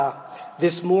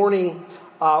This morning,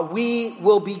 we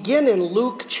will begin in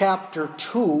Luke chapter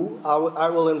 2. I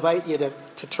will invite you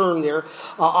to turn there.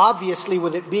 Obviously,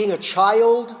 with it being a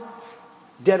child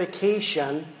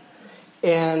dedication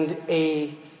and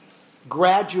a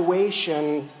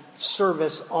graduation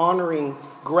service honoring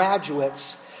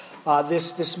graduates,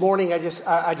 this morning I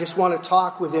just want to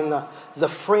talk within the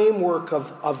framework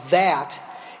of that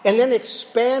and then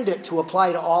expand it to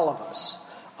apply to all of us.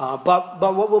 But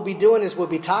what we'll be doing is we'll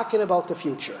be talking about the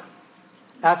future.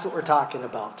 That's what we're talking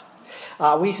about.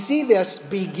 We see this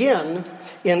begin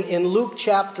in Luke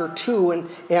chapter 2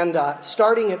 and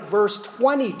starting at verse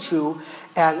 22.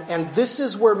 And this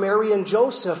is where Mary and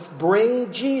Joseph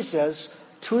bring Jesus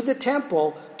to the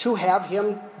temple to have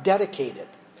him dedicated.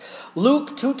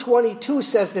 Luke 2:22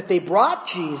 says that they brought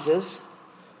Jesus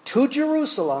to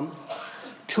Jerusalem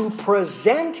to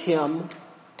present him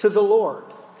to the Lord.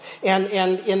 And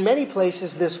in many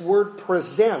places, this word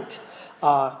present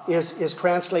is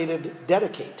translated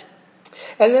dedicate.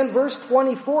 And then verse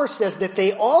 24 says that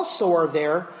they also are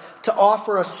there to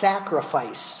offer a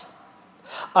sacrifice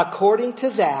according to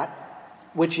that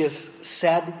which is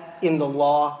said in the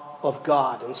law of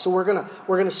God. And so we're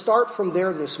gonna start from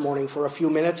there this morning for a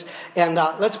few minutes. And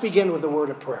let's begin with a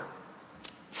word of prayer.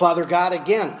 Father God,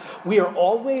 again, we are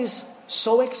always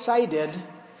so excited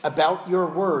about your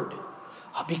word.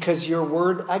 Because your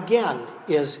word, again,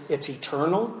 it's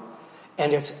eternal,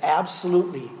 and it's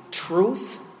absolutely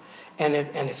truth, and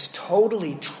it's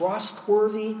totally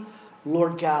trustworthy,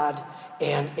 Lord God,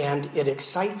 and it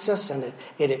excites us, and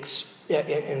it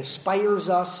inspires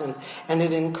us, and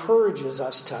it encourages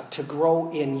us to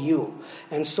grow in you.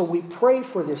 And so we pray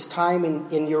for this time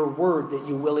in your word that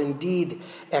you will indeed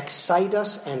excite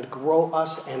us and grow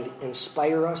us and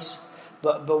inspire us.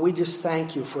 But we just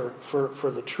thank you for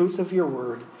the truth of your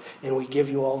word, and we give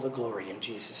you all the glory in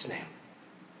Jesus' name.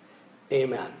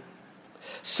 Amen.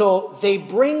 So they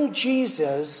bring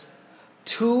Jesus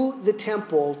to the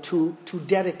temple to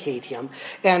dedicate him.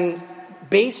 And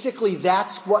basically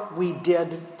that's what we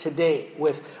did today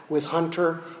with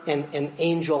Hunter and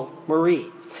Angel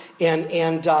Marie.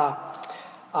 And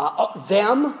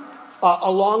them...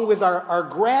 along with our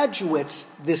graduates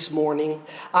this morning,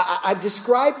 I've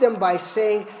described them by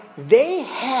saying they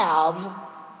have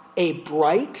a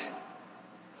bright,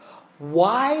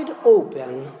 wide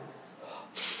open,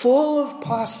 full of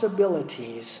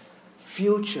possibilities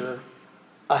future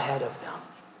ahead of them.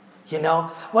 You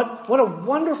know, what a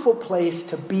wonderful place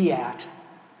to be at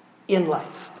in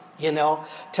life, you know,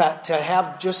 to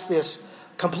have just this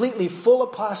completely full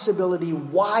of possibility,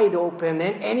 wide open,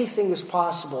 and anything is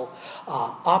possible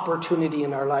opportunity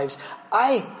in our lives.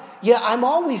 I'm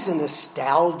always a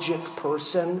nostalgic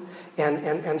person,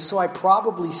 and so I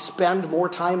probably spend more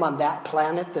time on that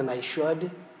planet than I should,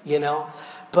 you know.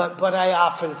 But I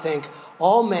often think,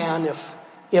 oh man,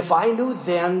 if I knew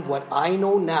then what I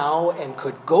know now and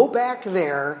could go back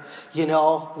there, you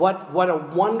know, what a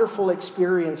wonderful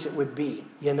experience it would be,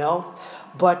 you know.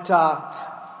 But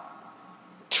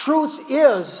truth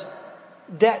is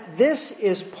that this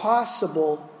is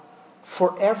possible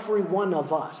for every one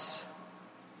of us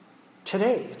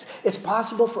today. It's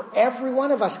possible for every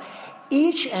one of us.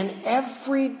 Each and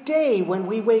every day when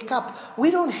we wake up, we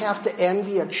don't have to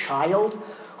envy a child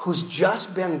who's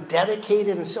just been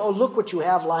dedicated and say, oh, look what you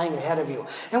have lying ahead of you.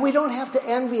 And we don't have to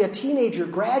envy a teenager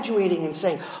graduating and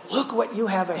saying, look what you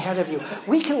have ahead of you.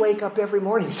 We can wake up every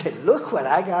morning and say, look what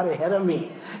I got ahead of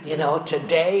me, you know,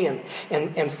 today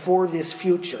and for this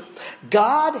future.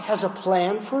 God has a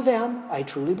plan for them. I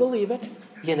truly believe it,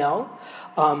 you know.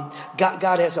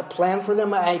 God has a plan for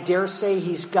them. I dare say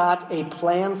he's got a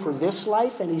plan for this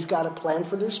life, and he's got a plan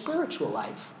for their spiritual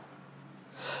life.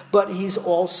 But he's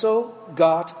also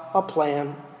got a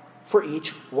plan for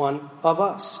each one of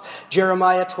us.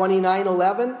 Jeremiah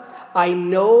 29:11, I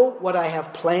know what I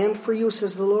have planned for you,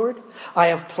 says the Lord. I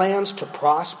have plans to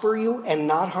prosper you and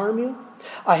not harm you.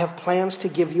 I have plans to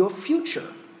give you a future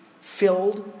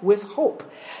filled with hope.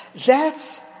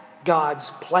 That's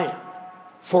God's plan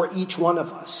for each one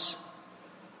of us.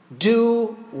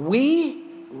 Do we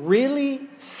really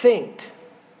think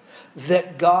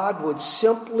that God would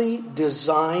simply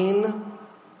design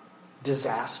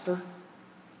disaster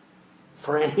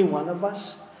for any one of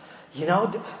us? You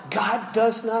know, God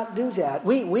does not do that.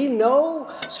 We know,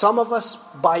 some of us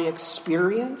by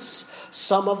experience,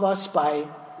 some of us by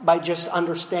just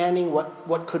understanding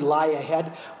what could lie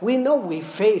ahead. We know we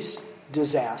face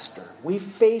disaster. We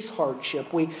face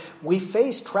hardship. We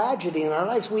face tragedy in our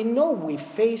lives. We know we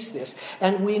face this.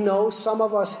 And we know some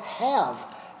of us have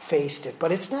faced it.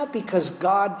 But it's not because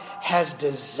God has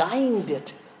designed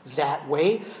it that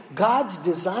way. God's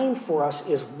design for us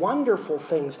is wonderful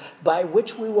things by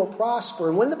which we will prosper.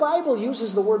 And when the Bible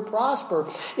uses the word prosper,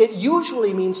 it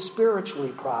usually means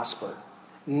spiritually prosper,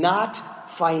 not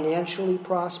financially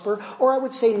prosper, or I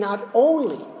would say not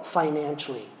only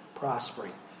financially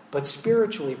prospering, but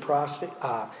spiritually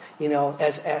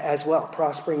as well,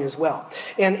 prospering as well.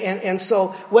 And so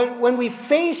when we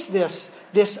face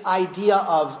this idea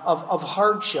of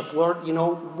hardship, Lord,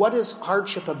 what is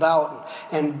hardship about,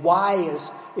 and why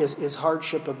is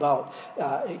hardship about?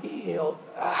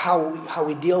 How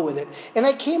we deal with it. And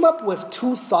I came up with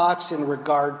two thoughts in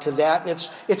regard to that, and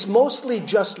it's mostly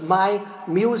just my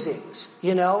musings,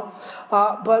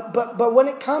 But when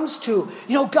it comes to,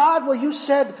 God, well, you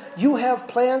said you have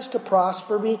plans to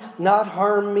prosper me, not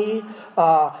harm me.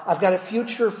 I've got a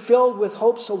future filled with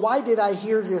hope. So why did I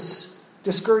hear this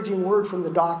discouraging word from the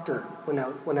doctor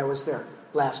when I was there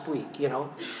last week?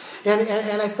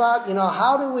 And I thought,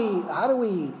 how do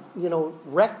we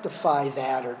rectify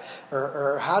that,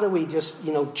 or how do we just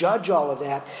judge all of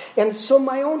that? And so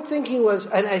my own thinking was,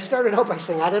 and I started out by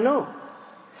saying, I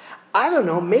don't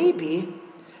know, maybe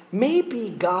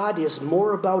God is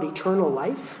more about eternal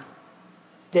life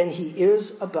than he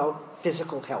is about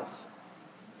physical health.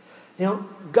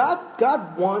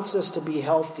 God wants us to be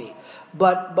healthy,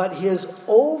 but his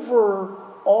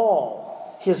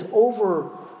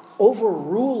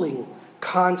overruling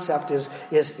concept is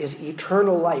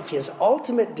eternal life. His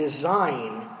ultimate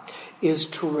design is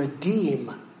to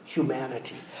redeem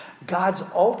humanity. God's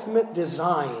ultimate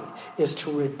design is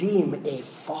to redeem a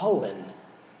fallen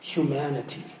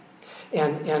humanity.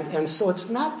 And so it's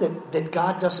not that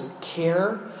God doesn't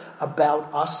care about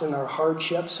us and our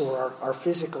hardships or our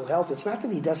physical health. It's not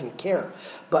that he doesn't care,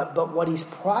 but what he's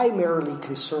primarily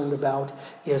concerned about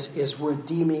is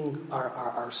redeeming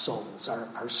our souls,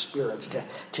 our spirits,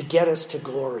 to get us to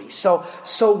glory. So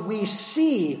we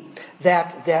see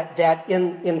that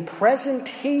in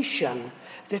presentation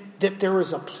that there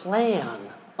is a plan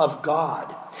of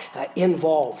God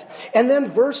involved. And then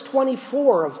verse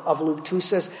 24 of Luke 2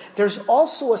 says there's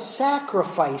also a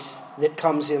sacrifice that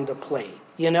comes into play.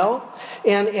 And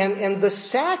the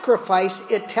sacrifice,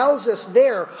 it tells us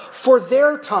there, for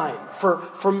their time,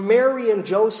 for Mary and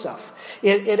Joseph.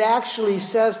 It actually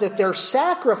says that their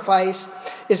sacrifice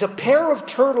is a pair of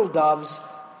turtle doves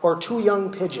or 2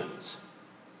 young pigeons.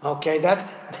 Okay,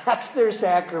 that's their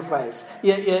sacrifice,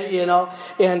 and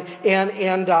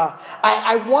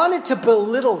I wanted to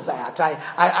belittle that.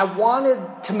 I wanted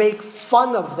to make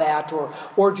fun of that,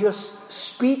 or just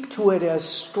speak to it as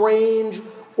strange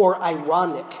or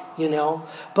ironic,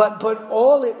 But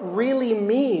all it really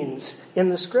means in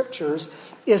the scriptures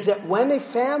is that when a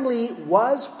family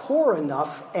was poor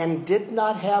enough and did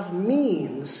not have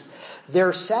means,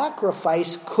 their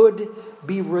sacrifice could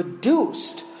be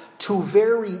reduced to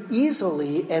very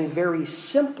easily and very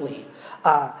simply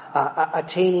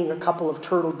attaining a couple of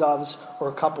turtle doves or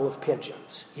a couple of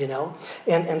pigeons,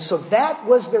 And so that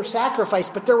was their sacrifice.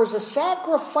 But there was a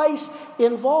sacrifice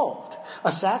involved.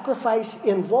 A sacrifice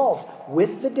involved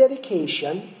with the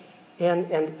dedication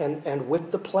and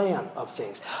with the plan of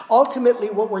things. Ultimately,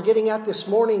 what we're getting at this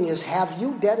morning is, have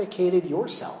you dedicated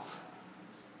yourself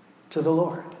to the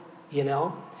Lord,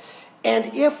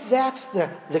 And if that's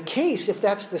the case, if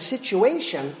that's the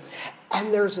situation,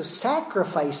 and there's a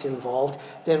sacrifice involved,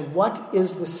 then what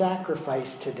is the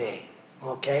sacrifice today?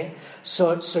 Okay?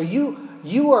 So you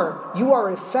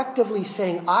are effectively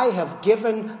saying, I have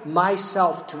given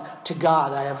myself to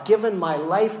God. I have given my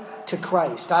life to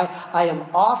Christ. I am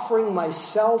offering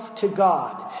myself to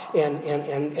God.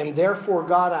 And therefore,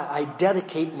 God, I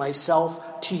dedicate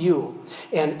myself to you.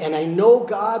 And I know,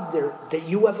 God, that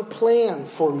you have a plan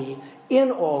for me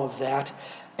in all of that.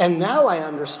 And now I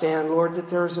understand, Lord, that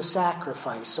there is a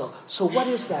sacrifice. So what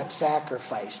is that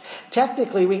sacrifice?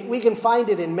 Technically, we can find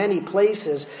it in many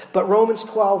places, but Romans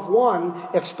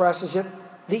 12:1 expresses it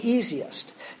the easiest.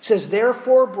 It says,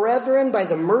 therefore, brethren, by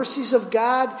the mercies of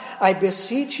God, I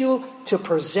beseech you to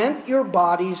present your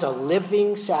bodies a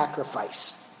living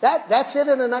sacrifice. That's it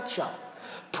in a nutshell.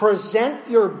 Present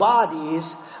your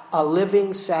bodies a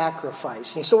living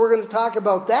sacrifice. And so we're going to talk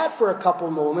about that for a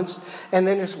couple moments and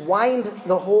then just wind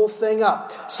the whole thing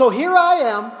up. So here I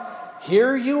am,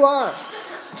 here you are,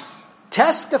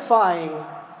 testifying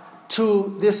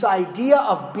to this idea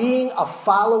of being a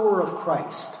follower of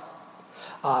Christ,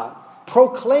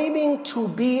 proclaiming to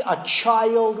be a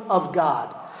child of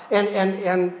God.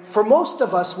 And for most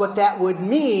of us, what that would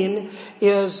mean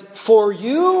is for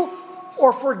you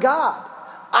or for God.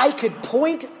 I could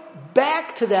point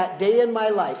back to that day in my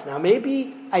life. Now,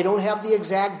 maybe I don't have the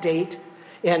exact date.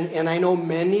 and I know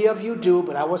many of you do,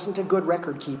 but I wasn't a good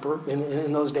record keeper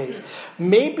in those days.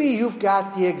 Maybe you've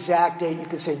got the exact date. You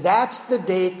could say, that's the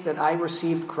date that I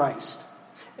received Christ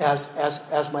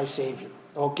as my Savior.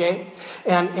 Okay?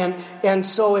 And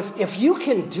so if you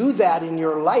can do that in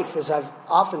your life, as I've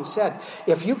often said,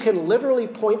 if you can literally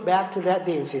point back to that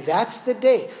day and say, that's the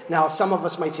day. Now, some of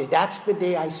us might say, that's the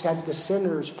day I said the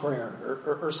sinner's prayer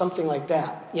or something like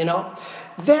that,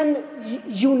 then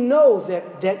you know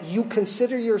that you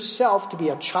consider yourself to be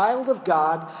a child of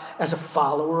God as a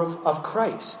follower of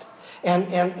Christ.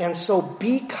 And so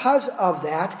because of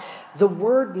that, the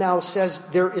word now says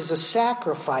there is a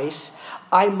sacrifice.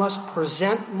 I must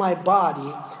present my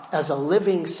body as a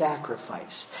living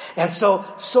sacrifice. And so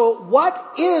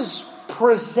what is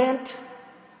present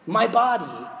my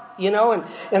body?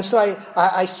 And so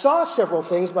I saw several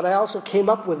things, but I also came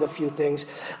up with a few things.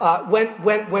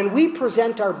 When we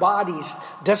present our bodies,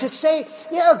 does it say,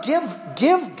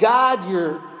 give God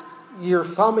your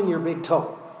thumb and your big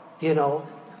toe,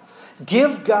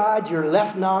 Give God your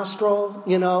left nostril,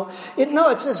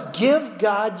 It says give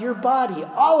God your body,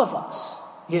 all of us,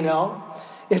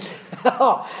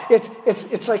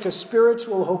 It's like a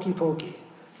spiritual hokey pokey.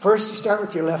 First you start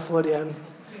with your left foot in,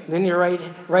 then your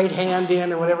right hand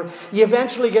in or whatever. You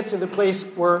eventually get to the place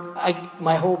where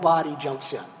my whole body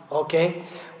jumps in, okay?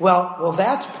 Well,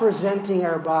 that's presenting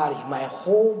our body. My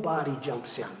whole body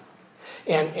jumps in.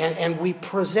 And we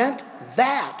present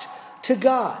that to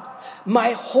God.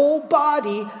 My whole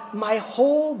body, my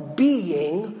whole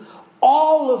being,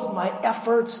 all of my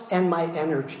efforts and my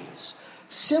energies.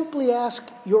 Simply ask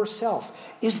yourself,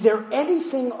 is there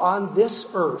anything on this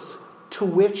earth to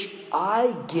which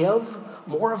I give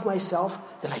more of myself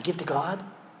than I give to God?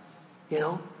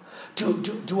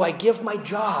 Do I give my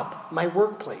job, my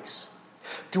workplace?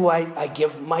 Do I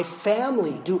give my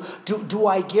family? Do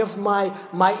I give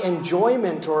my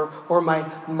enjoyment or my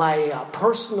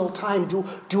personal time?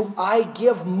 Do I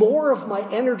give more of my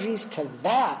energies to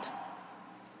that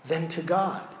than to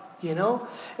God?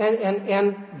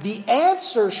 And the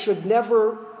answer should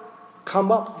never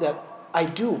come up that I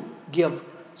do give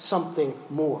something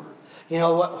more.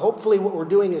 Hopefully what we're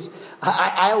doing is,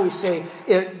 I always say,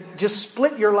 just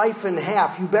split your life in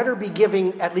half. You better be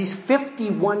giving at least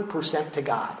 51% to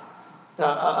God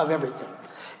of everything.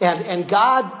 And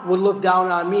God would look down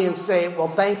on me and say, well,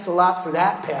 thanks a lot for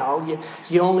that, pal.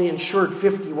 You only insured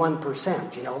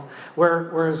 51%,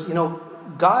 Whereas,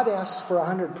 God asks for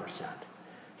 100%.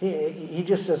 He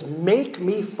just says, make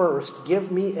me first,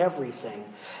 give me everything,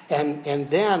 and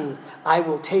then I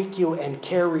will take you and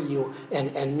carry you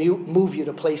and move you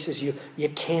to places you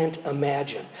can't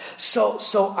imagine.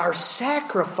 So our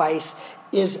sacrifice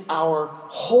is our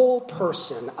whole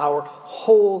person, our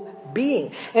whole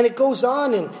being. And it goes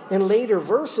on in later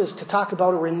verses to talk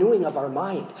about a renewing of our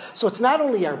mind. So it's not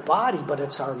only our body, but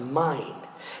it's our mind.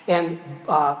 And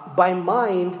by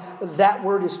mind, that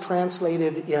word is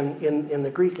translated in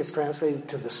the Greek, is translated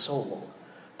to the soul,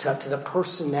 to the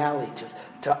personality,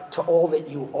 to all that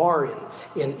you are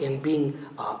in being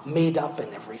made up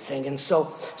and everything. And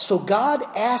so God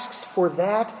asks for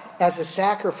that as a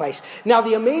sacrifice. Now,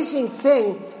 the amazing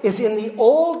thing is in the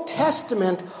Old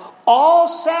Testament, all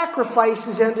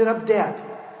sacrifices ended up dead.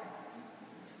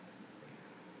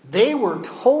 They were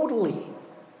totally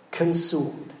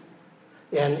consumed.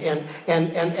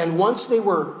 And once they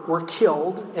were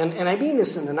killed, and I mean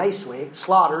this in a nice way,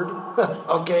 slaughtered,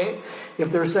 okay, if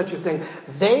there's such a thing,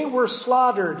 they were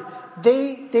slaughtered.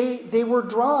 They were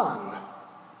drawn,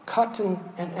 cut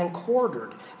and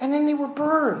quartered, and then they were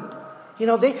burned.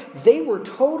 They were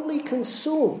totally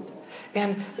consumed,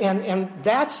 and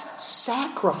that's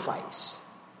sacrifice.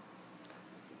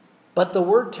 But the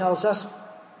word tells us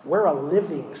we're a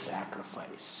living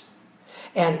sacrifice,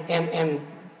 and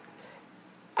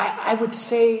I would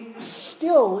say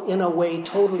still in a way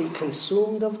totally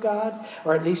consumed of God,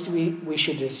 or at least we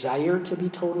should desire to be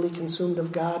totally consumed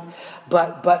of God.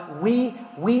 But we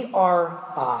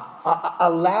are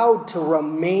allowed to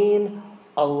remain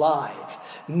alive.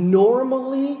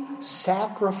 Normally,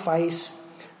 sacrifice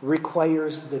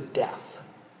requires the death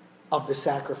of the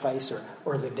sacrificer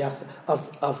or the death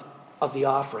of the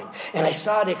offering. And I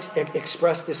saw it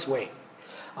expressed this way.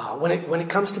 When it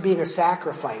comes to being a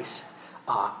sacrifice,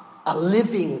 a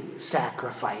living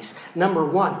sacrifice, number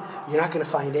one, you're not going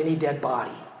to find any dead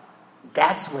body.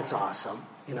 That's what's awesome,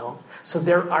 So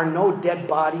there are no dead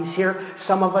bodies here.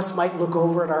 Some of us might look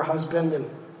over at our husband and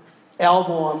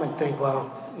elbow him and think,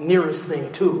 well, nearest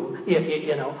thing too,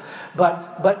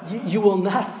 But you will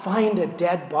not find a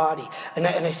dead body. And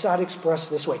I saw it expressed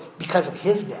this way. Because of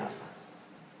his death,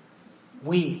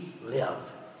 we live.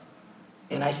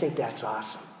 And I think that's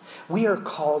awesome. We are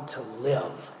called to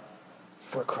live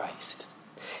for Christ.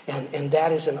 And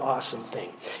that is an awesome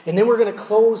thing. And then we're going to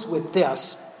close with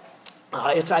this.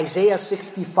 It's Isaiah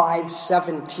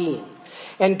 65:17.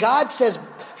 And God says,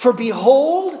 "For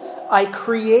behold, I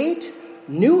create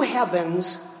new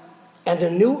heavens and a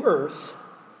new earth,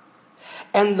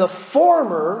 and the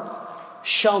former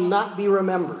shall not be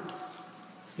remembered,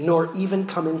 nor even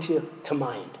come into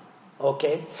mind."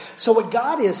 Okay? So what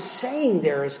God is saying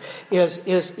there is there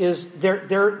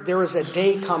is a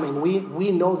day coming.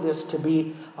 We know this to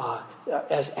be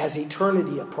as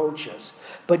eternity approaches.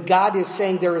 But God is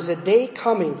saying there is a day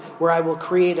coming where I will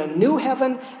create a new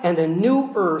heaven and a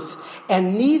new earth,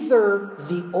 and neither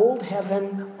the old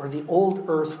heaven or the old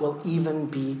earth will even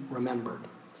be remembered.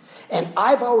 And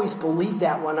I've always believed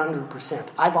that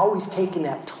 100%. I've always taken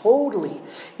that totally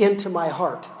into my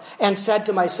heart and said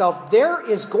to myself, there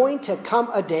is going to come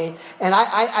a day, and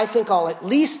I think I'll at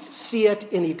least see it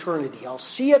in eternity. I'll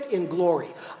see it in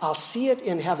glory. I'll see it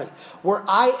in heaven, where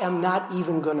I am not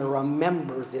even going to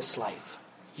remember this life.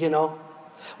 You know?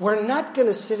 We're not going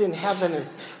to sit in heaven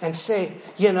and say,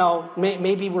 you know,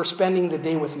 maybe we're spending the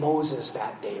day with Moses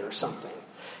that day or something.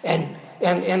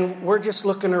 And we're just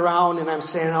looking around, and I'm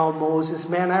saying, oh, Moses,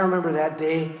 man, I remember that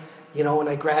day, you know, when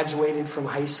I graduated from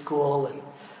high school, and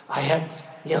I had,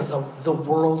 you know, the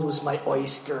world was my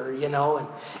oyster, you know,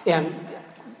 and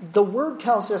the Word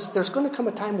tells us there's going to come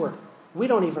a time where we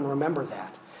don't even remember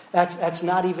that. That's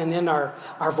not even in our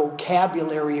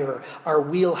vocabulary or our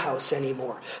wheelhouse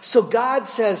anymore. So God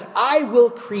says, I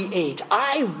will create,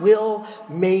 I will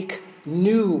make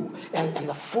new, and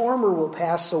the former will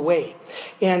pass away.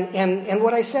 And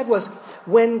what I said was,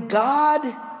 when God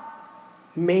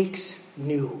makes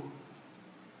new,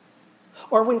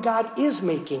 or when God is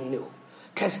making new,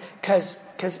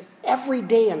 because every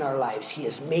day in our lives He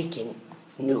is making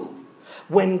new.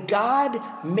 When God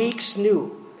makes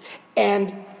new,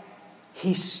 and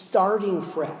He's starting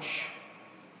fresh,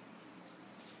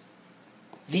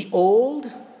 the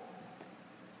old,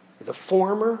 the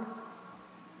former,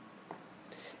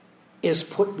 is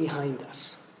put behind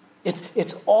us.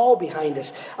 It's all behind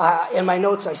us. In my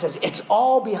notes I said, it's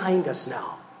all behind us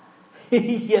now.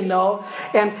 You know?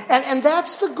 And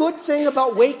that's the good thing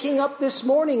about waking up this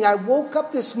morning. I woke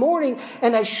up this morning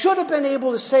and I should have been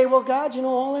able to say, well, God, you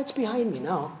know, all that's behind me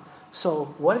now.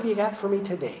 So what have you got for me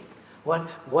today?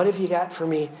 What have you got for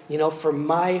me, you know, for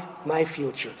my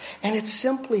future? And it's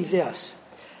simply this.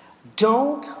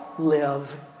 Don't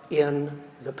live in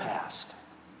the past.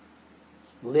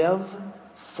 Live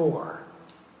for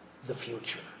the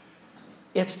future.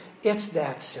 It's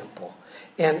that simple.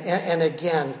 And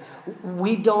again,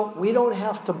 we don't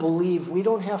have to believe, we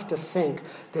don't have to think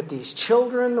that these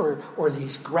children or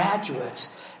these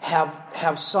graduates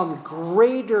have some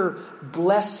greater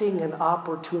blessing and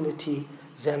opportunity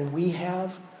than we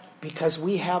have, because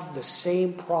we have the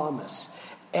same promise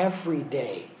every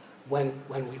day when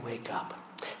we wake up.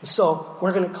 So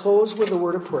we're going to close with a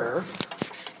word of prayer.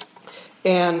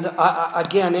 And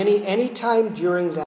again, any time during that